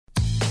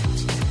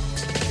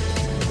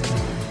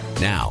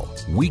Now,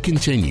 we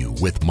continue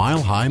with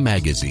Mile High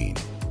Magazine.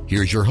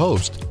 Here's your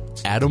host,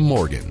 Adam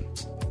Morgan.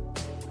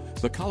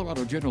 The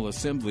Colorado General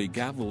Assembly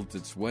gavelled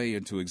its way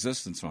into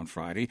existence on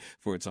Friday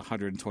for its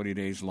 120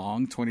 days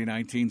long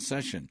 2019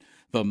 session.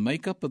 The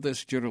makeup of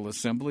this General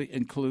Assembly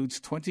includes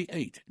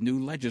 28 new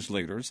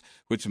legislators,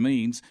 which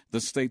means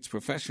the state's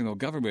professional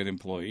government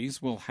employees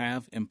will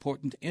have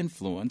important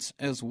influence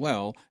as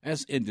well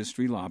as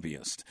industry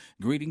lobbyists.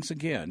 Greetings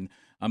again.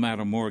 I'm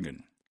Adam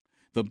Morgan.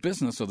 The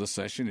business of the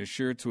session is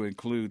sure to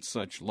include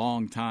such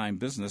long-time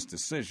business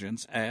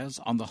decisions as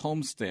on the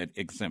homestead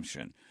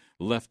exemption,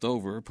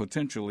 leftover,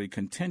 potentially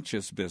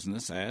contentious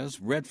business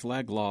as red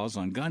flag laws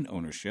on gun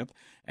ownership,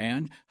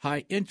 and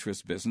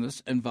high-interest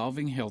business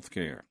involving health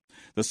care.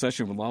 The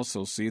session will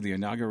also see the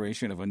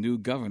inauguration of a new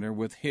governor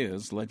with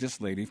his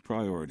legislative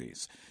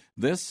priorities.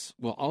 This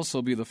will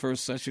also be the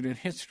first session in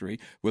history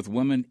with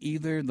women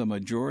either the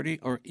majority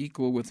or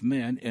equal with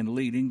men in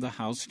leading the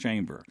House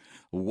chamber.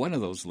 One of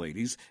those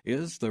ladies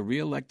is the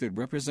re-elected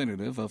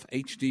representative of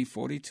HD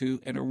 42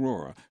 in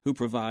Aurora, who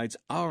provides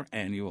our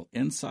annual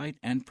insight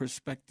and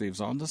perspectives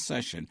on the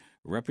session,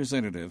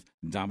 Representative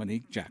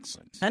Dominique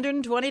Jackson.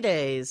 120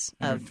 days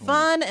of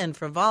fun and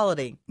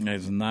frivolity.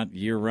 It's not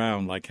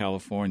year-round like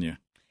California.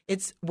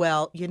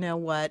 Well, you know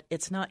what?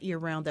 It's not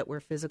year-round that we're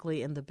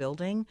physically in the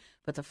building,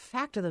 but the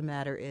fact of the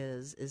matter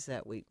is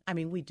that we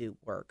do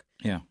work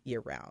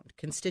year-round.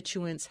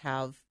 Constituents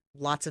have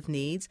lots of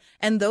needs,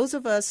 and those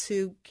of us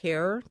who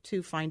care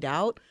to find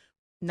out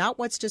not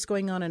what's just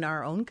going on in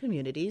our own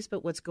communities,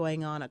 but what's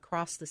going on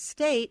across the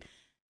state,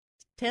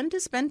 tend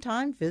to spend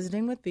time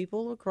visiting with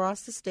people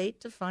across the state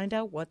to find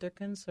out what their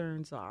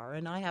concerns are,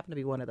 and I happen to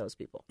be one of those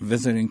people.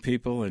 Visiting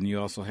people, and you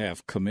also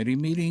have committee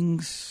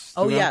meetings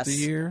throughout the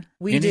year?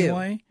 We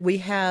do. We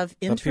have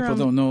interim... That people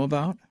don't know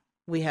about?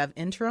 We have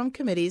interim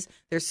committees.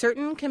 There's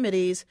certain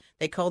committees,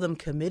 they call them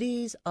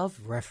committees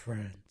of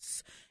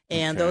reference,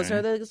 and those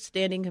are the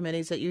standing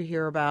committees that you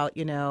hear about,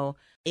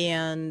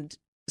 and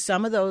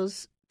some of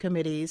those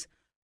committees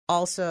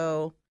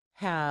also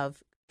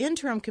have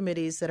interim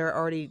committees that are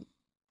already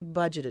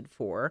budgeted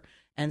for,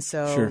 and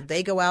so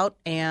they go out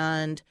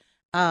and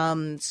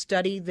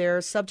study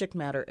their subject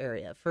matter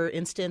area. For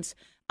instance,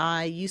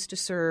 I used to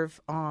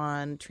serve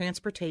on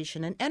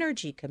Transportation and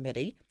Energy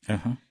Committee,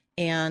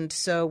 and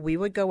so we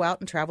would go out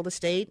and travel the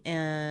state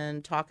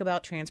and talk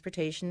about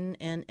transportation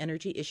and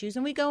energy issues,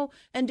 and we go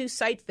and do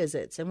site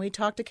visits, and we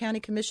talk to county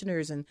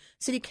commissioners and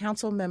city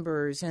council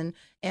members and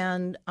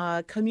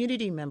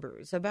community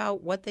members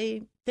about what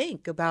they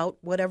think about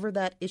whatever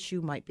that issue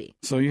might be.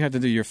 So you had to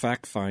do your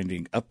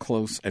fact-finding up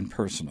close and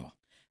personal.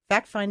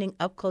 Fact-finding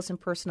up close and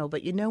personal,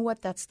 but you know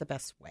what? That's the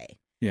best way.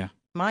 Yeah.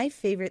 My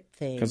favorite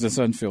thing... Because it's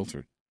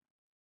unfiltered.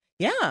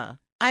 Yeah.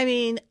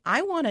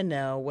 I want to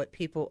know what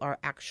people are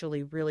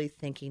actually really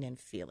thinking and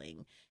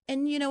feeling.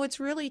 And, it's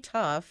really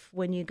tough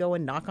when you go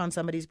and knock on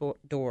somebody's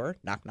door,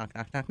 knock, knock,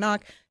 knock, knock,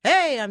 knock.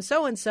 Hey, I'm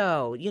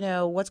so-and-so.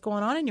 What's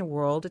going on in your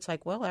world? It's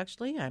like, well,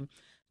 actually, I'm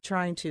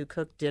trying to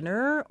cook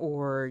dinner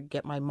or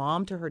get my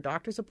mom to her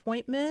doctor's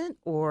appointment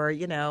or,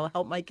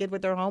 help my kid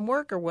with their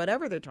homework or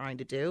whatever they're trying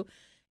to do.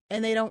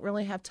 And they don't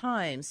really have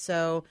time.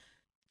 So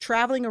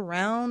traveling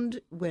around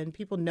when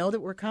people know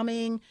that we're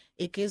coming,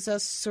 it gives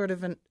us sort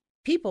of an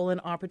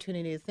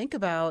opportunity to think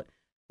about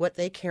what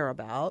they care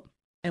about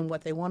and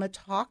what they want to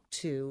talk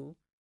to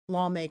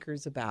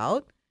lawmakers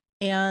about.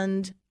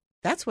 And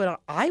that's what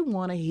I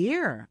want to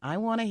hear. I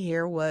want to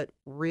hear what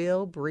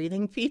real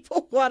breathing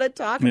people want to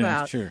talk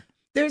about. Sure.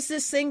 There's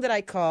this thing that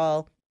I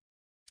call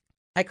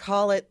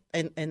it,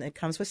 and it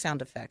comes with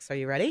sound effects. Are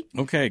you ready?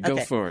 Okay, go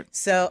for it.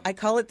 So I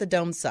call it the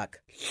dome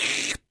suck.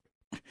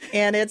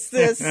 And it's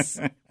this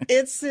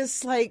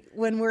like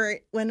when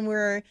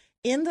we're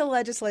in the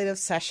legislative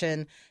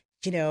session,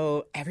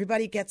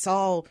 everybody gets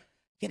all,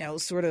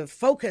 sort of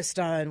focused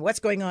on what's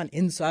going on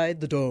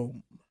inside the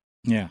dome.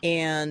 Yeah.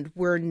 And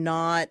we're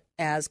not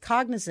as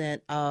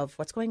cognizant of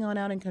what's going on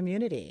out in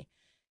community.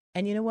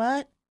 And you know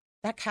what?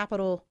 That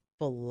capital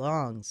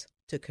belongs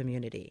to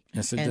community.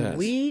 Yes, it does. And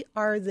we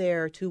are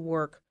there to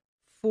work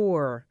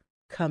for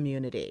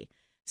community.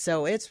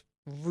 So it's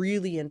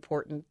really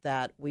important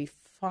that we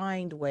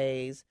find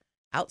ways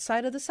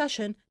outside of the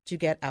session to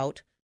get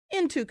out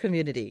into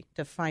community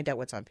to find out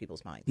what's on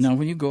people's minds. Now,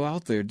 when you go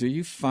out there, do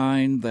you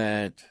find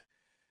that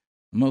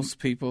most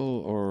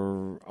people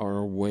are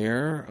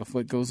aware of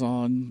what goes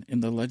on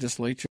in the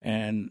legislature?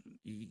 And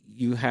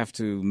you have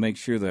to make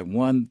sure that,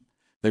 one,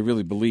 they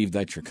really believe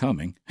that you're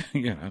coming.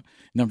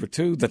 Number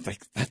two,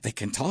 that they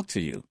can talk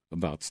to you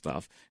about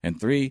stuff. And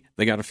three,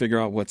 they got to figure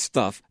out what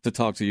stuff to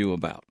talk to you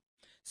about.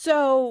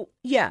 So,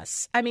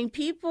 yes.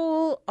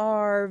 People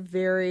are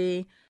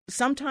very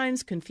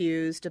sometimes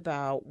confused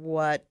about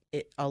what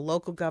a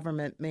local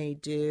government may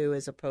do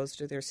as opposed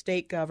to their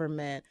state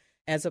government,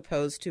 as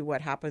opposed to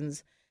what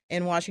happens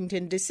in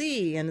Washington,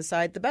 D.C.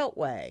 inside the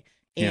Beltway,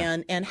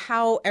 and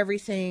how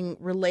everything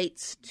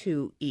relates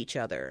to each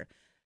other.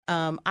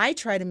 I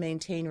try to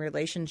maintain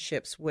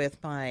relationships with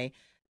my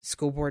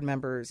school board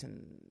members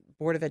and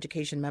Board of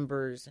Education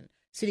members and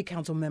city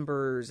council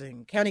members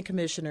and county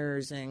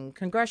commissioners and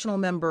congressional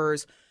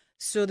members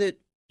so that,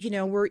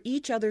 we're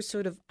each other's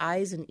sort of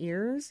eyes and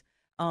ears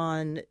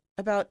on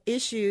about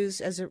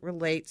issues as it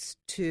relates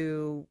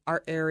to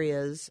our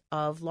areas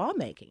of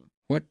lawmaking.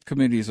 What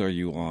committees are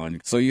you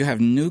on? So you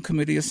have new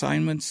committee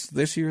assignments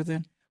this year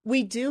then?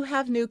 We do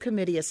have new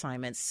committee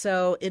assignments.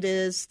 So it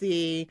is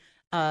the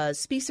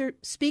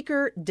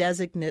speaker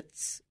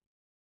designates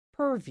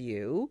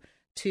purview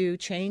to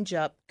change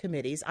up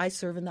committees. I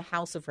serve in the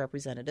House of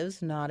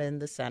Representatives, not in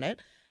the Senate.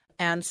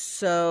 And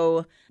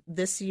so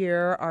this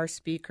year, our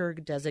speaker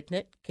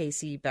designate,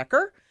 Casey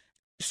Becker,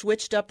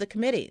 switched up the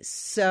committees.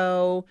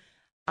 So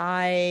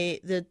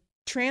the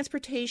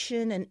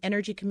Transportation and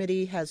Energy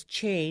Committee has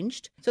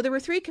changed. So there were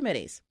 3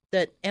 committees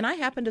and I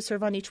happened to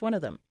serve on each one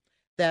of them.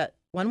 That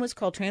one was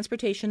called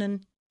Transportation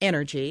and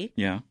Energy.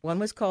 Yeah. One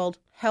was called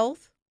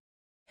Health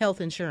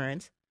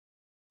Insurance,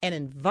 and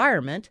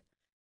Environment.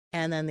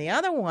 And then the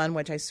other one,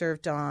 which I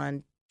served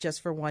on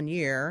just for 1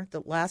 year,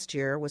 the last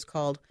year, was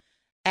called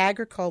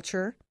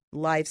Agriculture,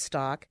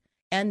 Livestock,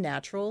 and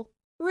Natural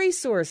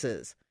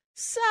Resources.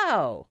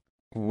 So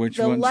which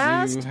the ones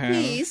last do you have?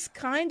 piece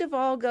kind of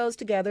all goes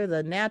together,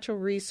 the natural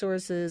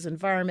resources,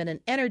 environment, and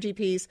energy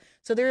piece.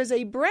 So there is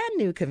a brand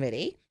new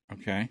committee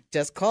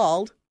just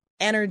called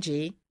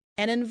Energy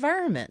and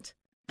Environment.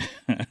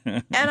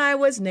 And I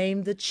was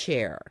named the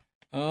chair.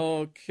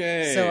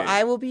 Okay. So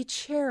I will be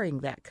chairing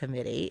that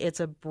committee. It's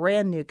a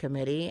brand new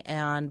committee,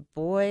 and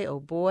boy, oh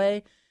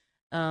boy,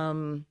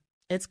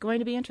 it's going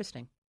to be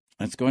interesting.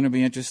 It's going to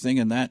be interesting,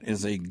 and that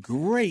is a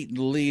great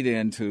lead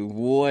into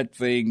what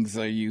things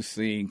are you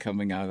seeing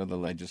coming out of the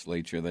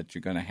legislature that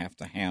you're going to have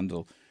to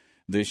handle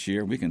this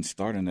year. We can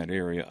start in that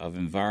area of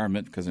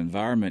environment because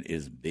environment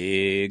is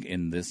big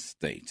in this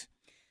state.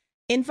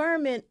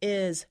 Environment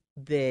is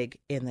big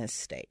in this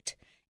state.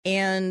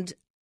 And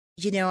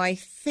I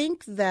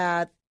think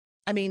that,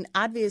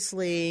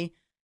 obviously,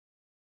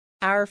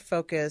 our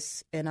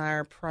focus and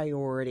our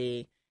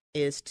priority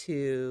is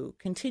to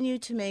continue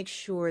to make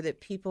sure that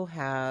people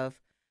have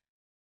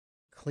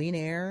clean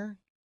air,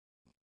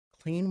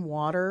 clean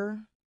water,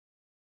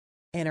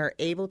 and are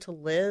able to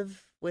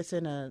live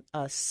within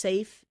a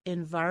safe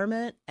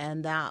environment,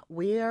 and that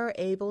we are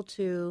able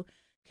to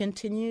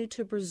continue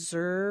to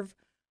preserve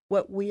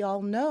what we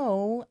all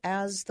know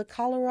as the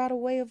Colorado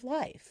way of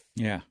life.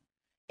 Yeah.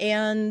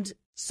 And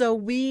so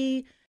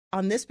we,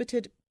 on this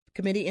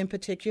committee in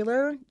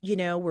particular,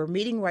 we're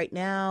meeting right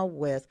now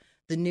with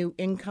the new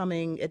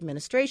incoming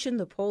administration,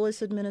 the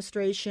Polis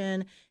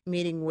administration,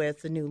 meeting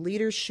with the new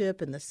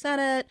leadership in the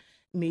Senate,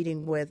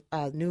 meeting with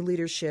new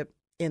leadership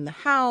in the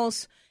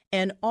House,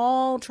 and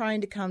all trying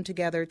to come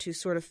together to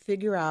sort of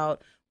figure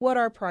out what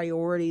our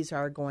priorities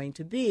are going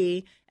to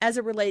be as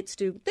it relates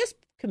to this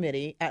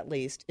committee, at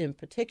least in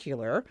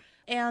particular.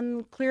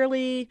 And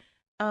clearly,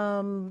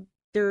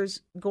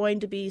 there's going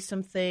to be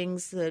some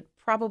things that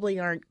probably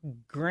aren't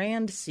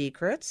grand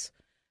secrets.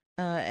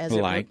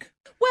 Water?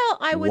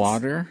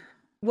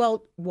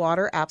 Well,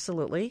 water,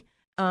 absolutely.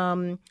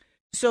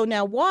 So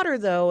now water,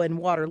 though, and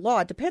water law,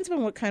 it depends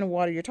on what kind of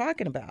water you're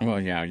talking about. Well,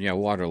 yeah,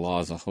 water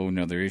law is a whole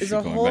nother issue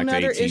going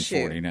back to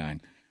 1849. Issue.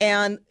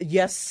 And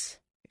yes,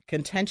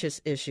 contentious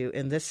issue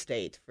in this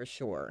state for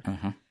sure.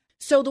 Uh-huh.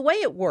 So the way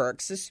it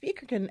works, the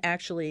speaker can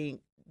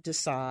actually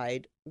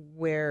decide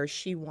where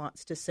she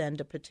wants to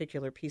send a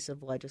particular piece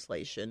of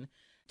legislation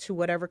to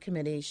whatever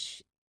committee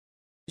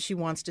she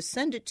wants to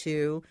send it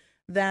to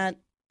that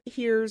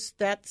hears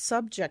that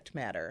subject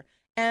matter.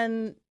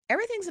 And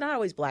everything's not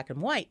always black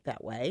and white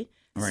that way.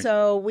 Right.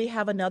 So we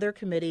have another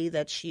committee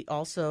that she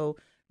also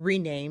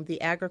renamed.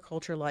 The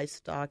Agriculture,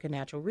 Livestock, and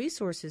Natural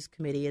Resources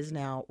Committee is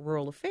now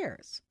Rural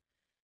Affairs.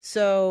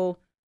 So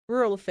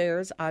Rural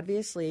Affairs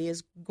obviously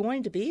is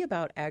going to be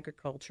about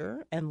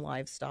agriculture and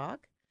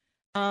livestock.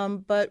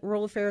 But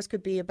rural affairs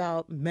could be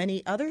about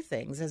many other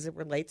things as it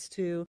relates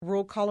to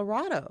rural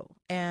Colorado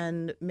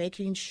and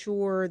making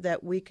sure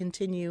that we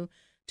continue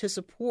to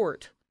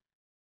support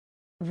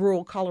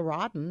rural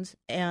Coloradans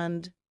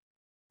and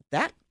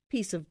that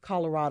piece of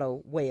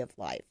Colorado way of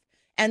life.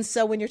 And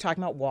so when you're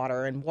talking about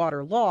water and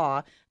water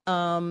law,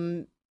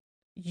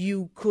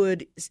 you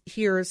could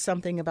hear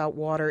something about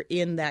water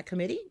in that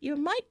committee. You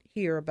might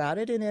hear about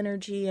it in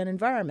energy and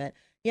environment.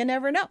 You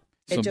never know.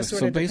 It just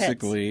sort of depends.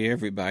 Basically,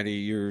 everybody,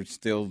 you're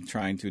still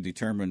trying to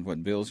determine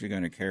what bills you're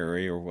going to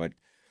carry or what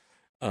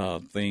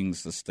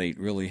things the state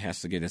really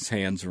has to get its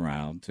hands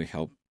around to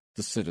help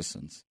the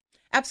citizens.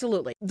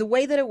 Absolutely. The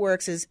way that it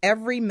works is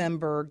every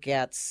member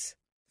gets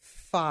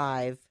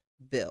 5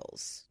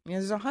 bills.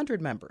 There's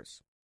 100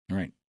 members.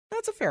 Right.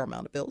 That's a fair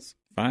amount of bills.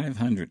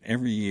 500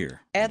 every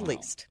year. At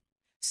least.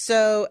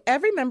 So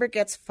every member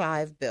gets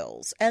 5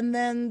 bills. And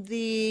then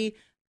the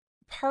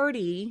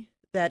party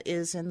that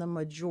is in the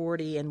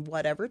majority in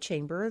whatever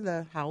chamber,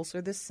 the House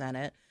or the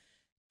Senate,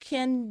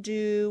 can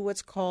do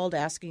what's called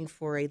asking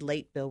for a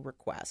late bill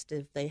request.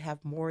 If they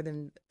have more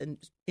than an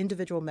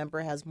individual member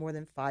has more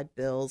than 5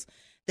 bills,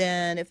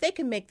 then if they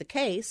can make the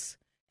case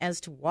as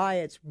to why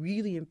it's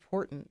really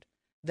important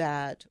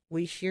that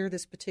we hear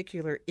this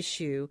particular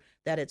issue,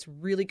 that it's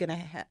really going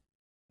to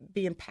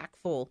be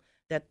impactful,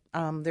 that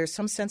there's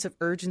some sense of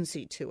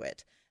urgency to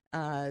it,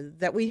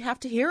 that we have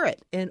to hear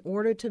it in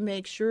order to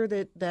make sure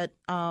that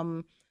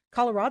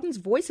Coloradans'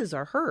 voices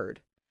are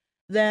heard,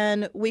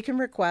 then we can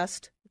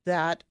request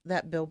that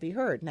bill be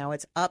heard. Now,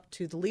 it's up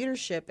to the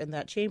leadership in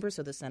that chamber,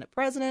 so the Senate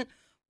President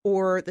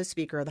or the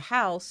Speaker of the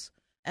House,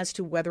 as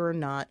to whether or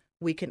not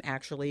we can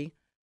actually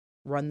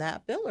run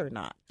that bill or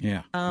not.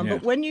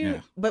 But when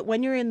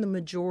you're in the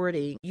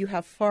majority, you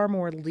have far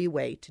more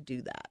leeway to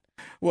do that.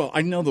 Well,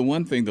 I know the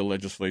one thing the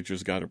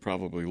legislature's got to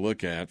probably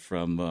look at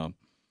from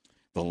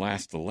the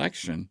last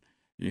election,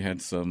 you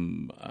had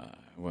some,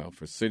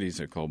 for cities,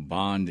 they're called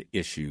bond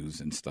issues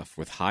and stuff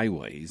with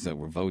highways that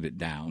were voted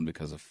down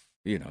because of,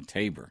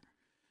 Tabor.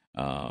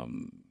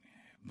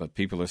 But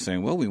people are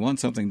saying, well, we want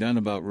something done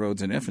about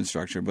roads and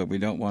infrastructure, but we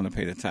don't want to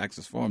pay the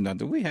taxes for them. Now,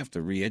 do we have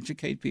to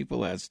re-educate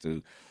people as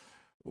to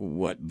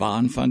what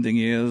bond funding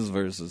is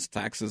versus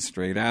taxes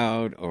straight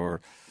out? Or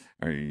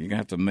are you going to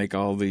have to make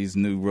all these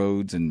new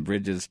roads and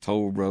bridges,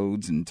 toll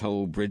roads and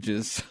toll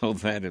bridges, so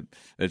that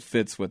it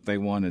fits what they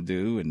want to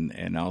do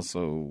and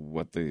also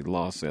what the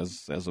law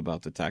says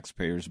about the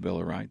taxpayers' Bill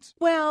of Rights?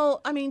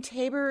 Well, I mean,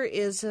 Tabor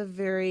is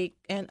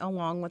and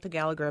along with the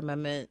Gallagher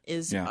Amendment,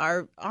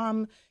 our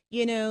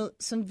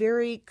some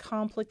very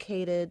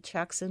complicated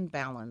checks and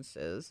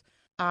balances.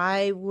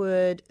 I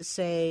would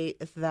say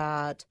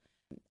that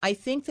I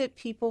think that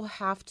people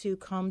have to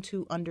come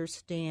to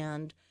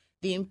understand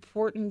the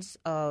importance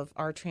of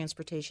our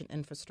transportation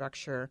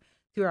infrastructure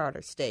throughout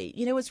our state.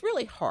 It's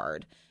really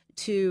hard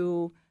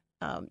to,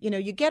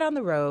 you get on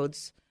the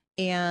roads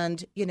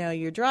and,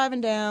 you're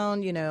driving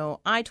down,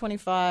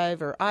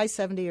 I-25 or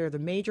I-70 or the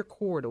major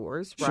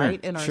corridors, right,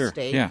 in our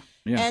state. Yeah.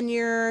 And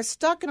you're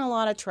stuck in a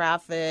lot of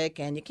traffic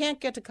and you can't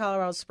get to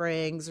Colorado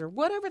Springs or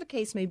whatever the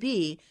case may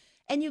be.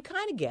 And you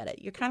kind of get it.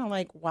 You're kind of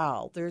like,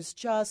 wow, there's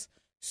just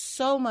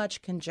so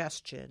much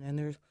congestion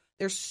and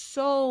there's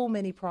so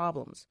many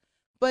problems.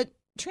 But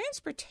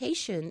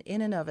transportation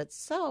in and of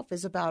itself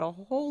is about a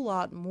whole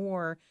lot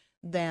more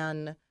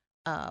than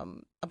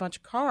a bunch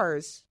of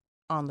cars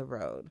on the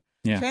road.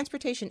 Yeah.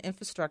 Transportation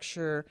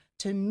infrastructure,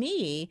 to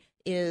me,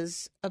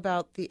 is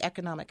about the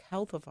economic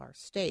health of our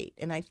state.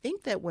 And I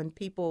think that when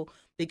people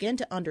begin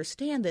to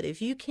understand that if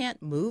you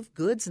can't move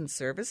goods and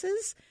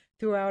services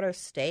throughout our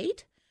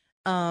state,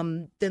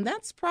 then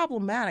that's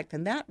problematic.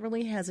 Then that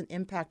really has an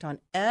impact on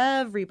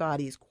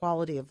everybody's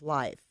quality of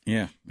life.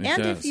 Yeah, it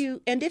does.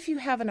 If you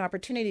have an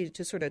opportunity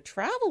to sort of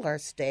travel our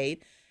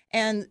state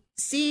and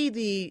see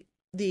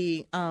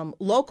the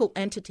local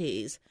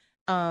entities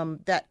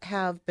that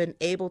have been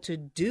able to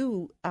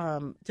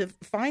to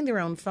find their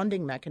own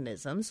funding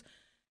mechanisms,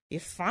 you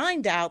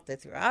find out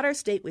that throughout our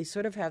state we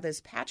sort of have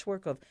this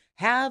patchwork of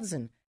haves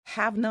and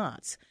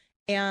have-nots.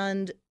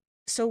 And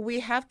so we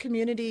have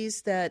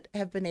communities that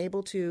have been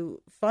able to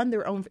fund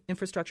their own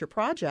infrastructure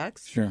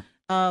projects, sure,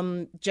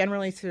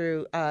 generally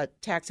through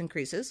tax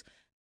increases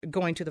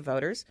going to the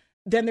voters.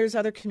 Then there's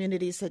other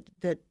communities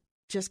that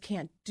just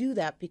can't do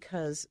that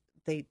because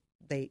they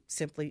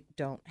simply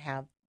don't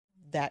have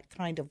that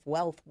kind of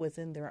wealth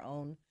within their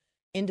own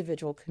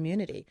individual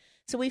community.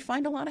 So we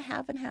find a lot of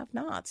have and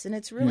have-nots, and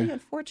it's really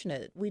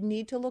unfortunate. We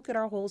need to look at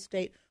our whole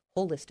state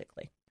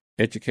holistically.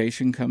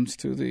 Education comes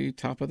to the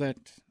top of that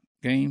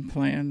game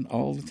plan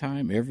all the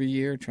time, every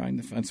year, trying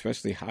to fund,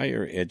 especially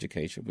higher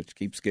education, which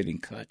keeps getting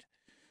cut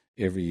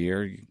every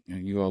year.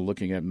 You are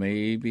looking at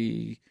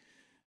maybe,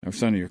 or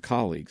some of your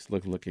colleagues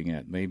looking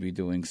at maybe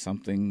doing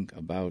something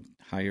about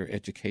higher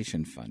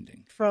education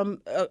funding.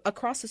 From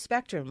across the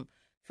spectrum,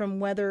 from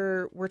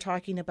whether we're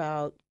talking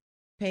about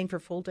paying for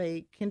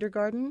full-day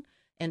kindergarten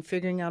and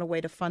figuring out a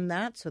way to fund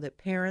that so that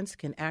parents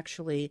can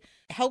actually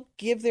help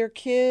give their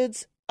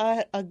kids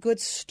a good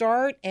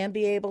start and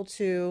be able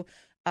to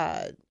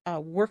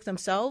work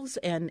themselves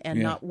and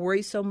not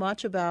worry so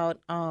much about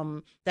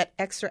that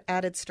extra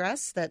added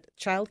stress, that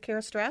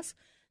childcare stress,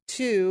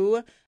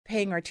 to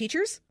paying our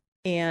teachers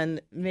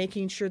and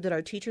making sure that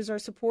our teachers are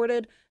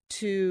supported,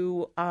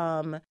 to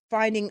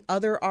finding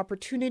other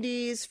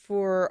opportunities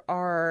for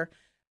our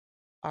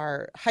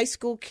high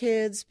school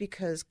kids,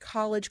 because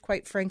college,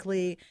 quite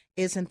frankly,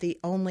 isn't the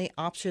only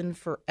option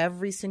for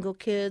every single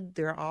kid.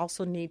 There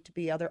also need to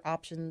be other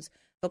options,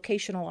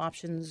 vocational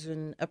options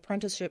and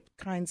apprenticeship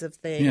kinds of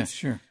things. Yes,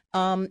 sure.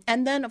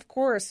 And then, of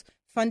course,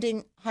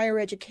 funding higher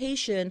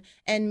education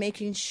and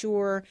making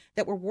sure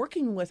that we're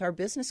working with our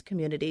business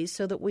communities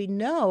so that we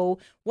know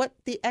what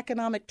the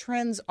economic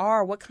trends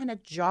are, what kind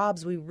of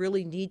jobs we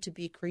really need to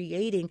be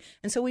creating.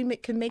 And so we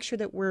can make sure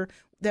that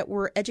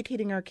we're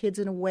educating our kids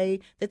in a way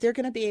that they're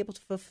going to be able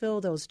to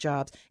fulfill those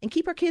jobs and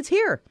keep our kids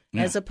here,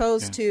 as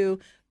opposed to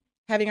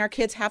having our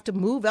kids have to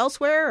move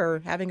elsewhere or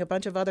having a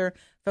bunch of other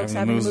folks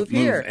having to move move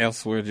here.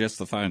 elsewhere just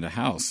to find a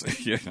house.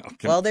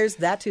 Well, there's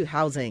that too.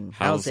 Housing.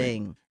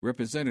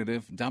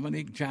 Representative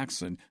Dominique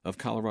Jackson of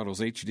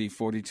Colorado's HD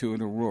 42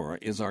 in Aurora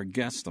is our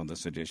guest on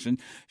this edition,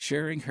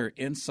 sharing her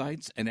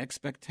insights and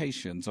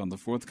expectations on the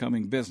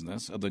forthcoming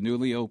business of the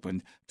newly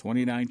opened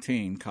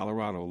 2019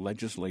 Colorado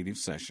legislative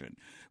session.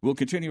 We'll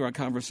continue our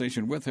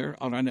conversation with her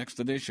on our next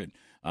edition.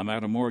 I'm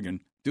Adam Morgan.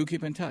 Do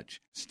keep in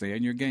touch, stay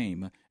in your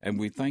game, and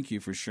we thank you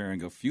for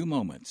sharing a few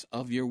moments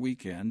of your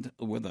weekend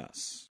with us.